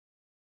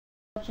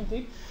Thank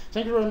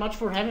you very much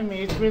for having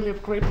me. It's really a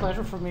great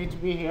pleasure for me to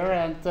be here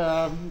and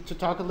to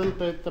talk a little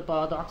bit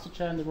about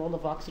oxygen, the role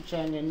of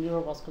oxygen in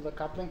neurovascular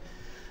coupling.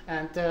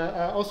 And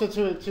also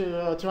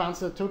to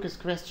answer Toke's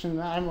question,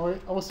 I'm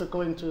also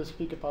going to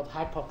speak about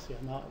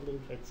hypoxia now a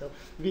little bit. So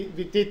we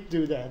did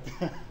do that.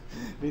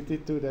 We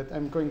did do that.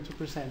 I'm going to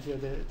present here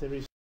the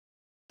research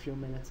in a few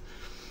minutes.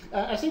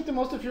 I think that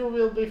most of you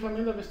will be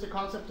familiar with the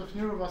concept of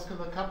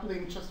neurovascular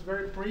coupling. Just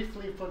very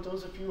briefly, for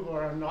those of you who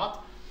are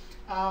not.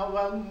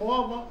 Well,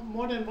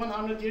 more than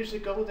 100 years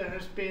ago, there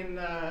has been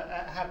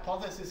a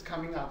hypothesis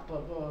coming up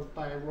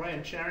by Roy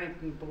and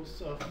Sherrington,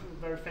 both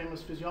very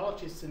famous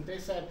physiologists, and they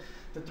said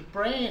that the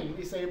brain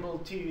is able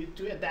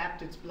to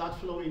adapt its blood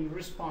flow in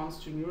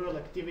response to neural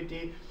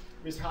activity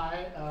with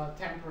high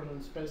temporal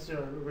and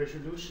spatial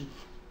resolution.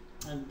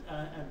 And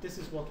this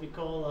is what we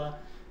call a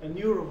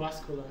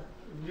neurovascular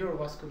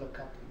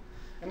coupling.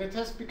 And it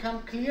has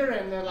become clear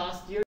in the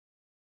last year,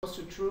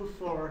 also true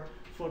for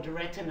the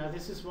retina.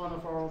 This is one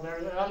of our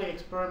very early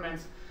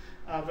experiments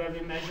where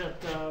we measured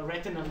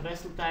retinal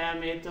vessel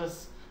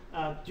diameters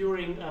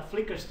during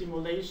flicker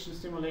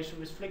stimulation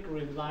with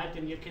flickering light,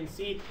 and you can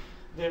see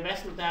the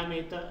vessel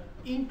diameter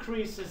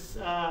increases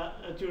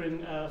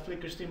during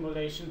flicker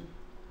stimulation,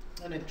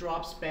 and it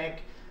drops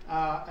back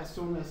as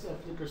soon as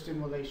flicker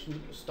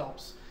stimulation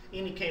stops,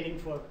 indicating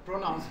for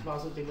pronounced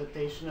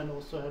vasodilation and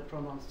also a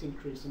pronounced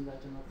increase in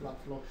retinal blood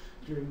flow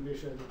during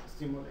visual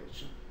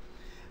stimulation.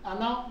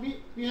 Now,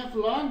 we have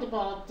learned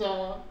about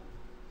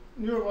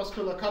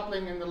neurovascular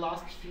coupling in the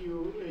last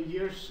few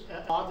years,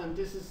 and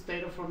this is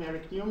data from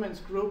Eric Newman's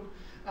group.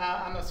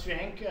 Anna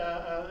Schwenk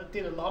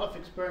did a lot of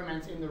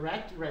experiments in the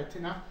rat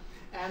retina,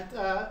 and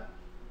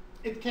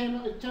it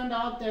turned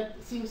out that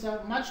things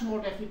are much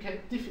more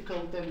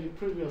difficult than we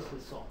previously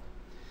thought.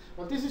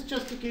 Well, this is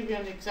just to give you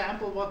an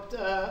example. What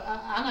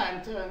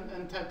Anna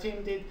and her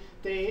team did,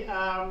 they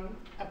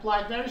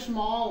applied very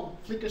small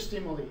flicker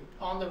stimuli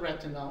on the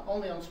retina,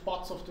 only on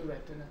spots of the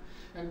retina.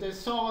 And they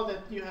saw that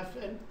you have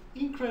an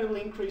incredible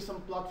increase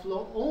on blood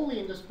flow only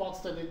in the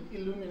spots that it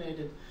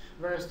illuminated,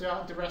 whereas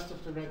the rest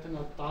of the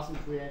retina doesn't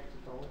react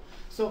at all.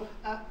 So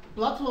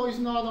blood flow is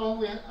not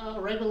only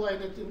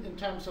regulated in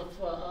terms of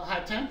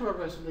high temporal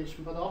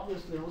resolution, but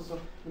obviously also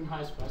in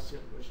high spatial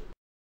resolution.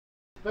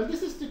 Well,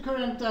 this is the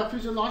current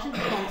physiological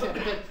concept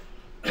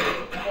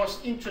that was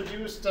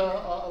introduced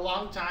a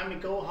long time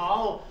ago,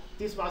 how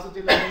this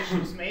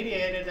vasodilation is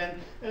mediated,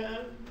 and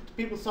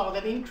people saw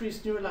that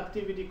increased neural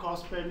activity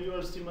caused by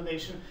neural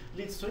stimulation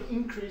leads to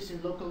increase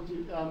in local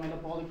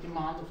metabolic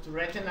demand of the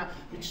retina,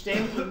 which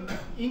then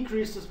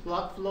increases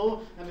blood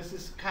flow, and this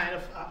is kind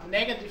of a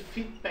negative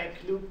feedback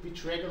loop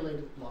which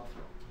regulated blood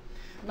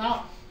flow.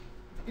 Now,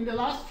 in the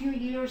last few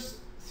years,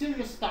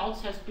 serious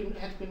doubts has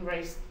been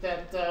raised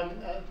that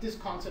this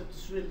concept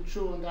is really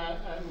true, and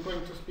I'm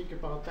going to speak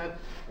about that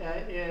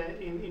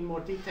in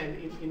more detail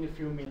in a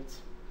few minutes.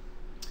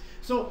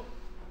 So,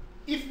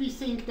 if we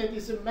think that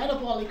is a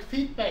metabolic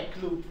feedback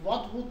loop,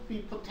 what would be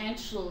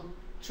potential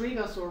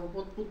triggers or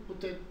what would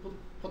be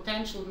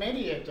potential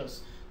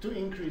mediators to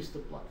increase the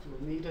blood flow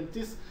need? And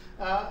this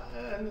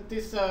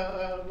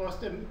was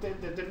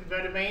the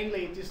very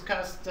mainly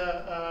discussed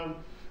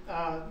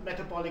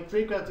metabolic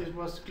trigger. This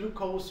was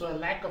glucose, so a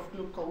lack of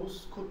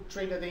glucose could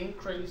trigger the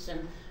increase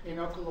in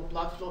ocular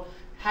blood flow.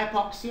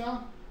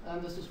 Hypoxia,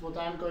 and this is what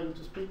I'm going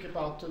to speak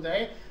about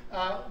today,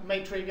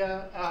 may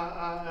trigger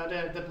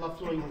the blood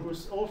flow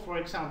increase, or for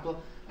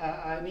example,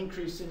 an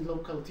increase in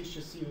local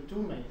tissue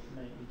CO2 may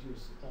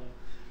induce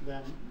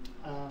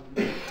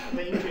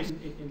the increase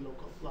in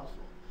local blood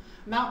flow.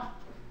 Now,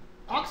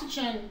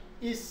 oxygen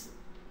is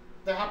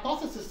the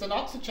hypothesis that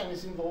oxygen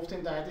is involved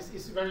in that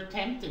is very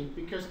tempting,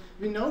 because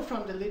we know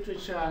from the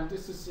literature, and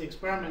this is the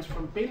experiments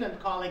from Bill and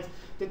colleagues,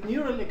 that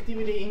neural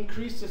activity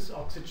increases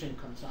oxygen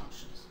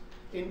consumptions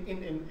in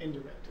the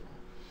retina.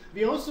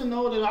 We also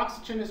know that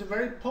oxygen is a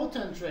very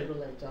potent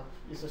regulator,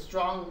 is a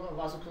strong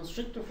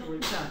vasoconstrictor, for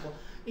example,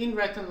 in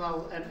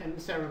retinal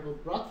and cerebral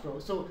blood flow.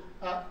 So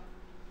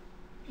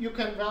you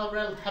can well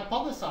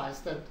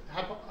hypothesize that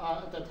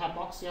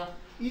hypoxia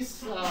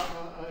is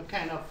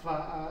kind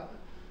of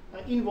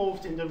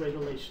involved in the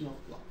regulation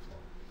of blood flow.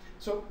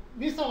 So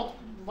we thought,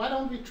 why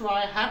don't we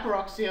try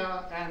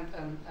hyperoxia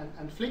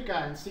and flicker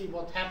and see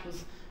what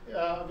happens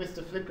with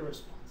the flicker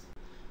response.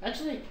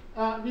 Actually,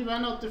 we were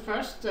not the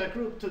first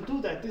group to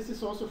do that. This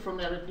is also from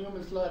Eric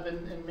Newman's lab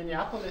in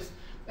Minneapolis,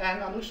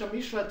 and Anusha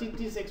Mishra did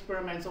these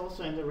experiments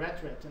also in the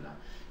rat retina.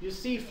 You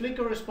see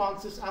flicker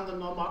responses under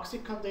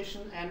normoxic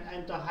condition and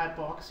under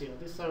hypoxia.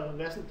 These are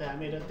vessel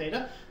diameter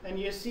data, and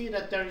you see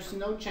that there is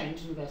no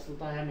change in vessel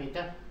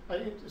diameter,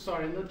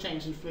 no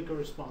change in flicker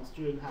response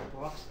during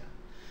hypoxia.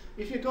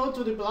 If you go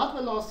to the blood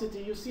velocity,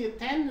 you see a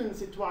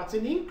tendency towards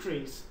an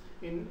increase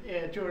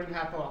during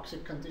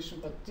hypoxic condition,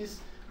 but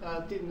this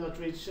did not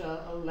reach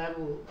a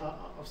level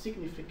of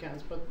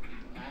significance, but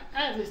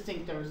I at least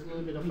think there is a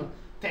little bit of a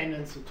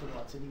tendency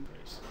towards an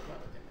increase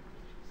rather than a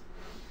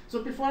decrease.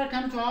 So before I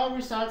come to our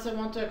results, I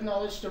want to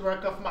acknowledge the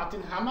work of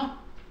Martin Hammer,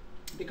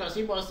 because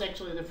he was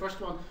actually the first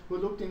one who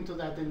looked into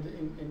that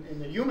in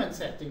the human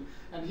setting.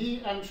 And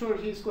I'm sure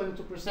he's going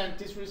to present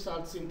these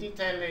results in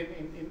detail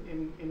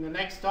in the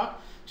next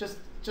talk. Just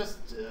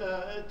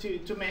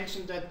to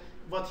mention that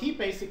what he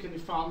basically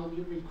found, and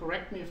you will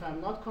correct me if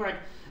I'm not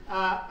correct,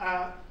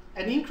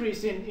 an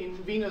increase in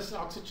venous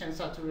oxygen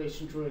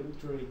saturation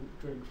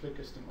during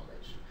flicker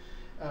stimulation.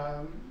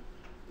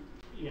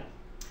 Yeah.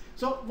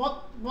 So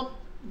what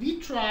we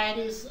tried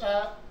is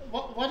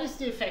what is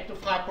the effect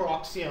of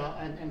hyperoxia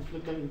and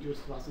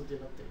flicker-induced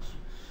vasodilatation?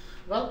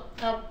 Well,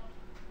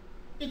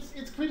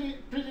 it's pretty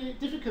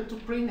difficult to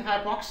bring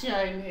hypoxia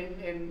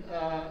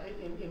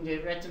in the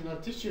retinal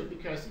tissue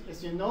because,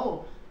 as you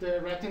know, the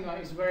retina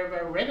is very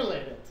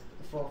regulated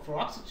for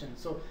oxygen.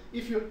 So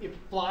if you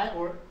apply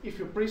or if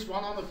you breathe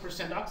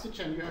 100%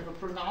 oxygen, you have a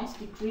pronounced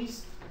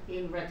decrease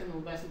in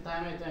retinal vessel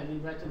diameter and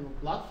in retinal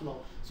blood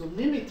flow, so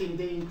limiting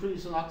the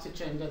increase in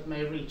oxygen that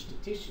may reach the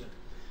tissue.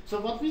 So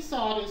what we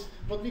thought is,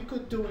 what we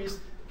could do is,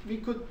 we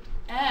could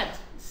add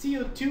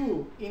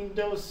CO2 in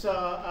those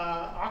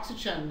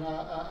oxygen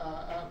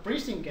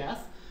breathing gas,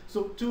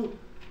 so to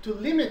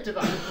limit the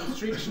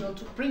vasoconstriction and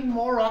to bring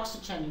more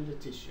oxygen in the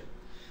tissue.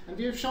 And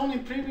we have shown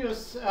in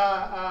previous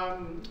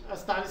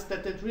studies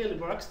that it really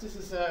works. This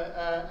is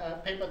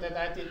a paper that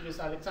I did with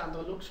Alexander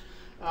Luksch,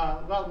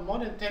 well, more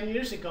than 10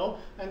 years ago.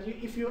 And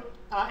if you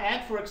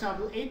add, for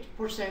example, 8%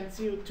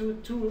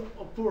 CO2 to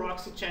pure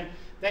oxygen,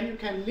 then you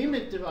can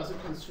limit the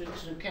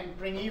vasoconstriction. You can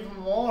bring even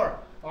more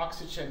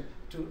oxygen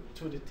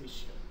to the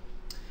tissue.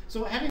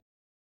 So having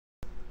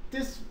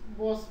this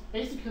was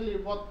basically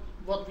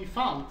what we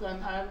found,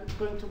 and I'm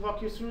going to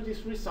walk you through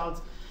these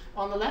results.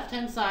 On the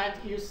left-hand side,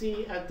 you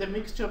see the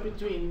mixture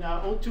between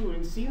O2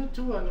 and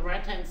CO2. On the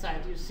right-hand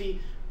side, you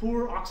see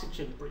poor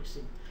oxygen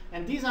breathing.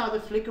 And these are the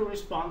flicker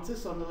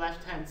responses on the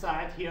left-hand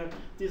side here.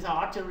 These are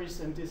arteries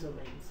and these are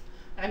veins.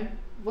 And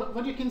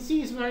what you can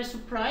see is very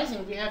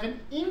surprising. We have an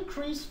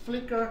increased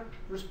flicker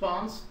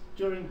response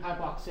during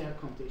hypoxia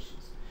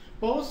conditions,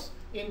 both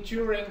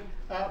during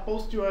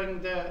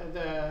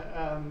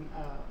the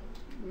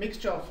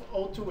mixture of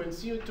O2 and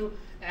CO2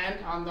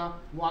 and under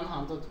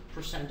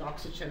 100%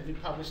 oxygen. We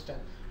published that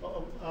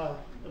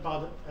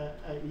about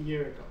a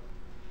year ago.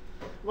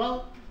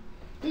 Well,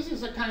 this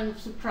is a kind of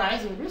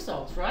surprising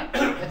result, right?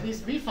 At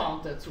least we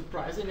found that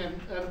surprising.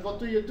 And what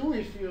do you do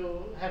if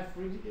you have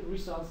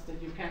results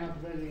that you cannot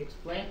really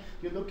explain?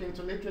 You look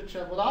into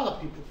literature, what other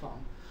people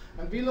found.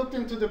 And we looked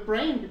into the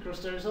brain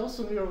because there is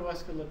also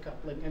neurovascular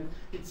coupling. And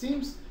it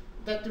seems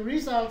that the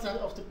results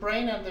of the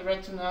brain and the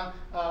retina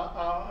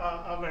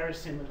are very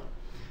similar.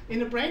 In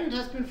the brain, it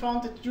has been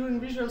found that during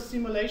visual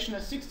stimulation, a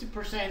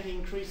 60%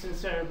 increase in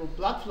cerebral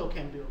blood flow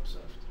can be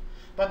observed.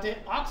 But the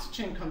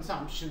oxygen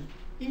consumption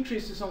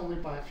increases only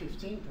by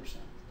 15%.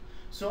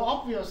 So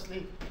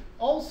obviously,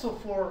 also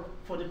for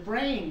the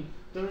brain,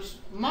 there's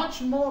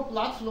much more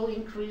blood flow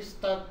increase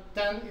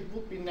than it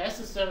would be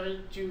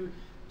necessary to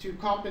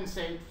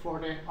compensate for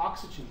the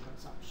oxygen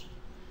consumption.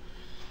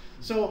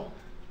 So,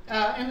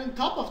 and on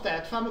top of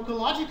that,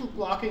 pharmacological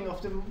blocking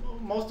of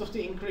most of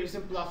the increase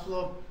in blood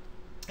flow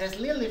has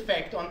little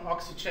effect on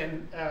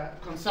oxygen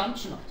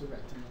consumption of the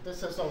retina.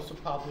 This is also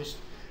published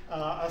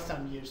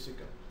some years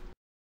ago.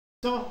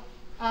 So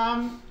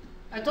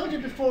I told you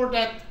before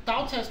that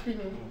doubt has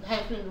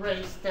been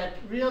raised that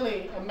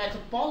really a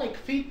metabolic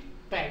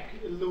feedback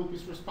loop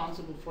is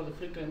responsible for the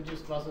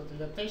flicker-induced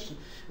vasodilatation.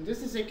 And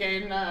this is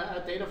again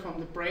data from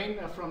the brain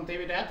from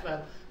David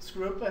Atwell's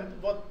group, and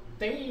what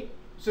they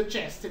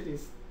suggested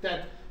is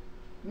that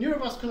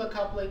neurovascular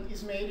coupling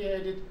is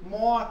mediated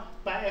more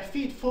by a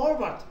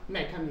feed-forward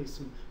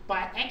mechanism,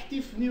 by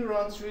active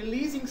neurons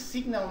releasing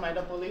signal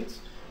metabolites,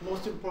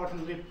 most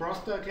importantly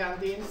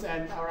prostaglandins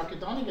and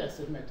arachidonic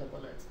acid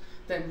metabolites,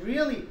 than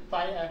really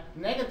by a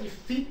negative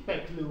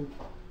feedback loop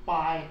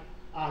by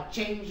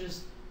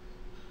changes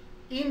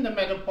in the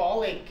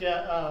metabolic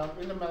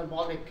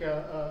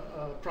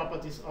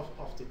properties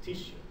of the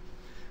tissue.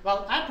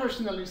 Well, I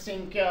personally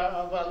think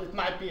well, it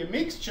might be a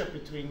mixture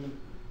between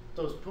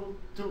those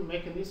two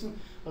mechanisms,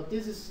 but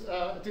this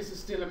is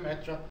still a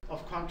matter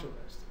of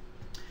controversy.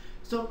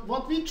 So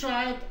what we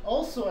tried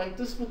also, and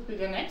this would be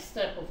the next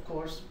step, of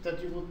course,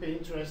 that you would be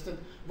interested,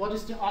 what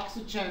is the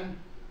oxygen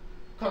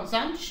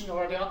consumption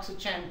or the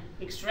oxygen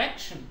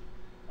extraction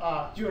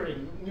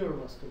during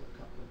neurovascular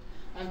coupling?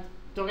 And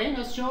Doreen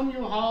has shown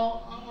you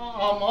how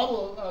our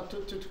model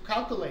to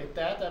calculate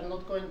that. I'm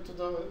not going to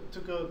go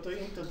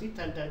into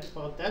detail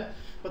about that,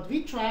 but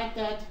we tried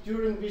that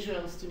during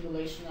visual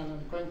stimulation, and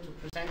I'm going to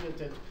present you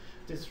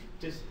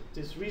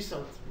this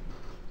result.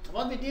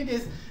 What we did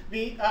is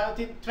we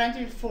did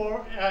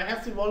 24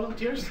 healthy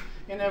volunteers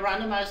in a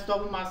randomized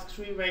double-masked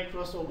 3-way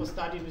crossover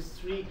study with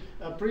 3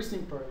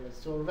 breathing periods.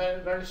 So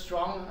very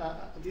strong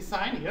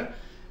design here,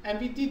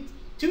 and we did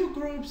 2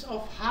 groups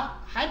of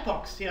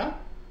hypoxia.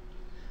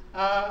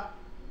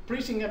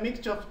 Breathing a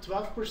mixture of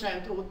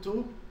 12%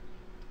 O2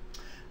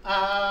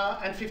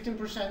 and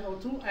 15%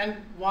 O2, and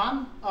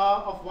one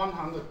of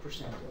 100%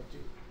 O2.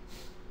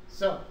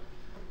 So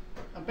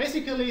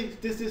basically,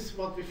 this is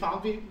what we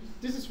found.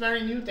 This is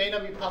very new data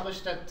we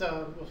published at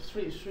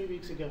 3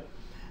 weeks ago.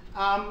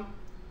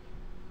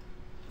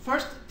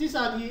 First, these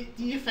are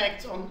the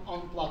effects on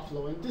blood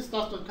flow, and this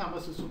does not come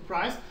as a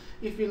surprise.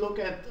 If we look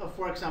at,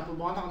 for example,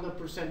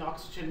 100%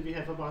 oxygen, we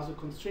have a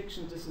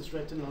vasoconstriction. This is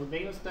retinal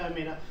venous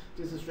diameter.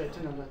 This is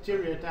retinal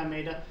arterial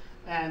diameter.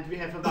 And we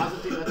have a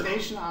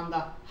vasodilatation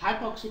under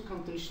hypoxic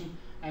condition,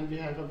 and we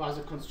have a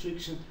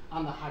vasoconstriction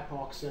under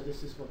hypoxia.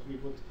 This is what we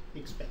would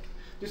expect.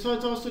 This is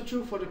also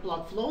true for the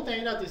blood flow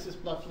data. This is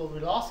blood flow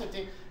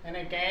velocity. And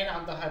again,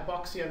 under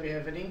hypoxia, we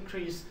have an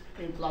increase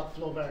in blood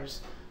flow,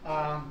 whereas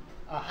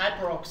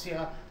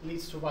hyperoxia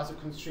leads to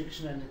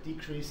vasoconstriction and a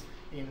decrease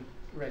in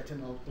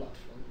retinal blood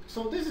flow.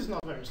 So this is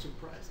not very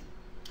surprising.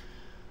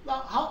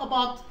 Now, how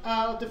about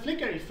the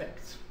flicker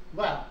effects?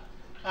 Well,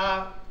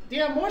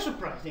 they are more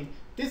surprising.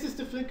 This is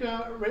the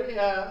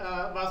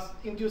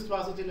flicker-induced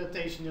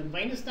vasodilatation in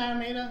venous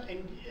diameter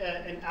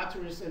and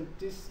arteries, and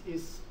this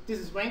is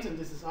veins and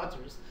this is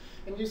arteries.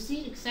 And you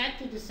see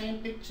exactly the same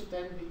picture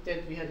that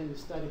we had in the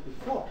study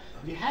before.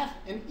 We have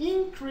an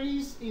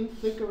increase in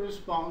flicker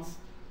response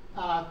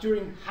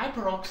during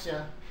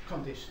hyperoxia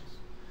conditions.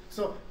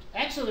 So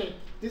actually,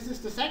 this is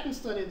the second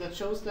study that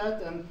shows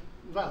that, and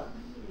well,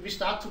 we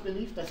start to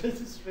believe that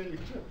this is really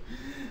true.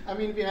 I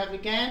mean, we have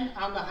again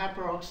under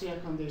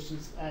hyperoxia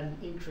conditions an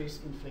increase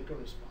in flicker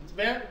response.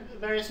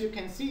 Whereas you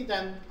can see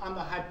then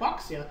under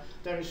hypoxia,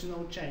 there is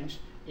no change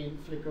in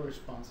flicker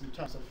response in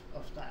terms of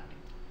timing.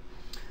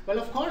 Well,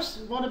 of course,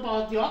 what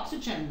about the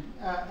oxygen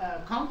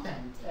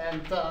content?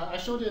 And I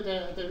showed you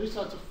the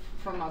results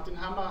from Martin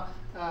Hammer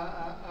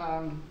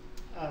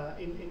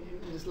in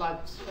the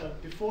slides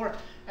before,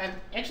 and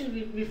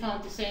actually we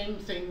found the same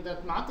thing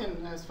that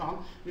Martin has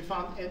found. We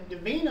found the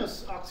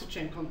venous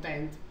oxygen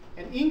content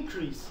an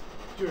increase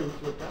during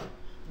flicker,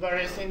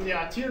 whereas in the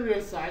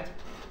arterial side,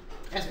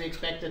 as we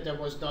expected, there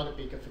was not a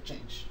big of a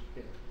change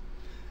here.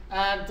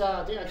 And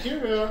the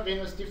arterial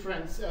venous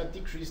difference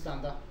decreased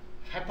under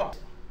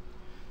hypoxia.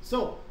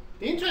 So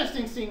the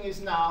interesting thing is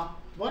now,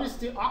 what is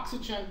the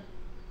oxygen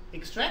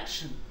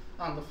extraction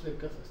under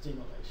flicker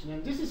stimulation?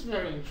 And this is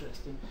very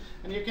interesting.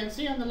 And you can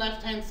see on the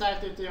left-hand side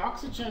that the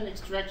oxygen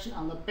extraction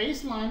under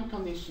baseline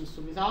conditions,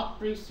 so without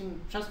breathing,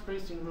 just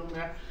breathing room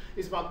air,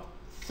 is about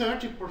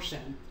 30%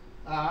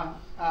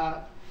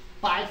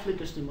 by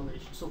flicker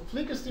stimulation. So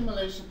flicker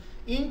stimulation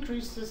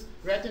increases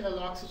retinal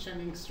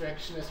oxygen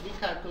extraction, as we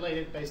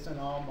calculated based on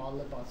our model,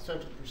 about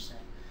 30%.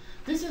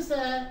 This is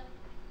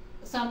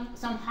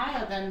some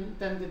higher than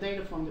the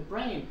data from the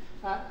brain.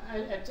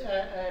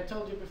 I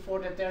told you before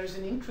that there is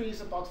an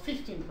increase about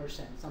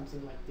 15%,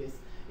 something like this,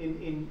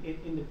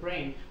 in the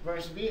brain,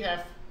 whereas we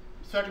have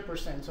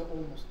 30%, so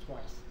almost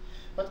twice.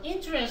 But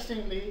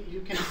interestingly,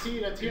 you can see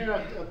that here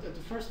at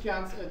the first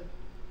glance,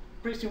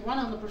 breathing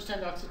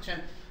 100%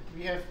 oxygen,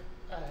 we have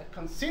a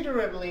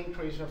considerable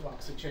increase of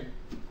oxygen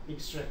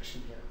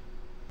extraction here.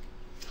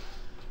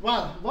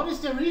 Well, what is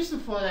the reason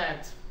for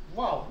that?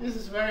 Wow, this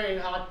is very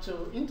hard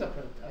to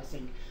interpret, I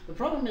think. The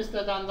problem is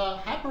that under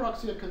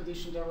hyperoxia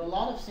condition, there are a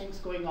lot of things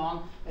going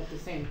on at the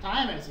same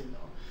time, as you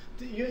know.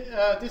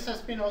 This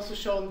has been also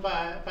shown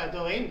by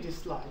Doreen, this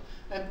slide.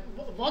 And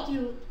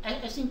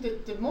I think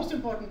that the most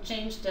important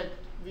change that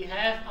we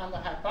have under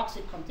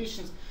hypoxic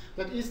conditions,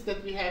 that is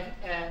that we have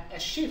a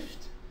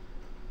shift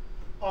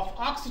of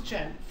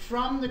oxygen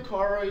from the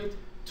choroid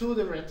to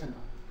the retina.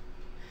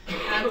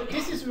 And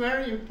this is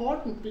very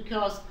important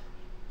because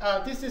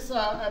this is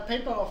a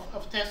paper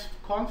of Tess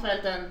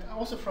Kornfeld and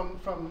also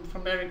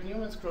from Eric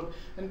Newman's group.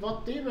 And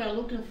what they were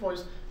looking for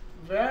is,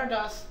 where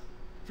does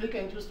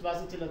flicker-induced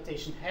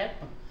vasodilatation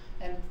happen?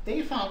 And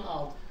they found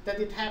out that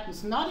it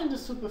happens not in the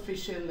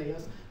superficial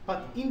layers,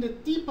 but in the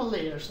deeper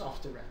layers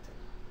of the retina.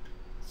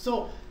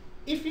 So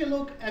if you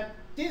look at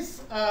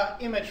this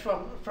image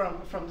from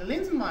the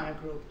Linsenmeyer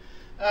group,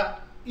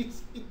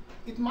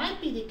 it might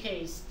be the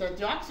case that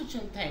the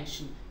oxygen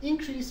tension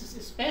increases,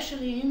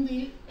 especially in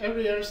the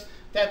areas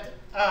that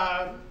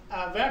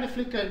where the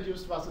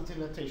flicker-induced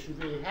vasodilatation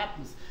really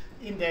happens,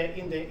 in the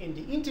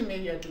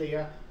intermediate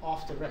layer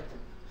of the retina.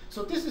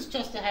 So this is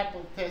just a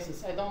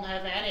hypothesis. I don't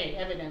have any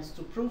evidence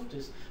to prove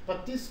this,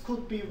 but this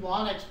could be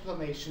one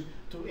explanation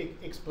to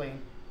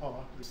explain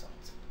our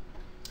results.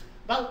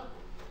 Well,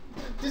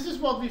 this is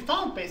what we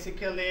found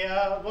basically.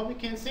 What we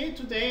can say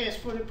today is,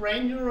 for the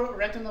brain,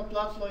 neuroretinal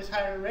blood flow is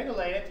highly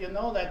regulated. You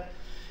know that,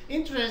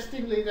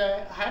 interestingly,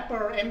 the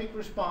hyperemic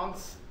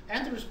response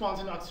and the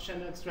response in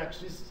oxygen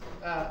extraction is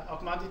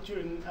augmented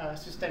during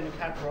systemic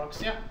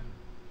hyperoxia.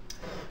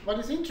 What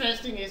is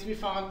interesting is we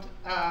found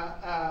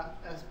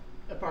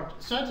about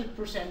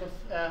 30% of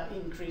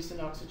increase in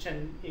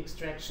oxygen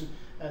extraction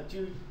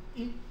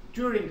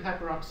during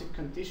hyperoxic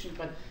condition,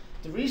 but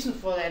the reason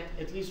for that,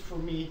 at least for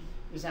me,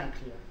 is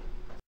unclear.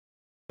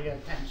 For your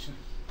attention.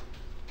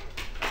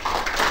 I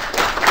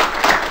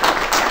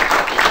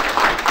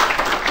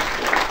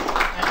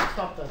have to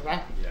stop that,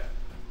 right? Yeah.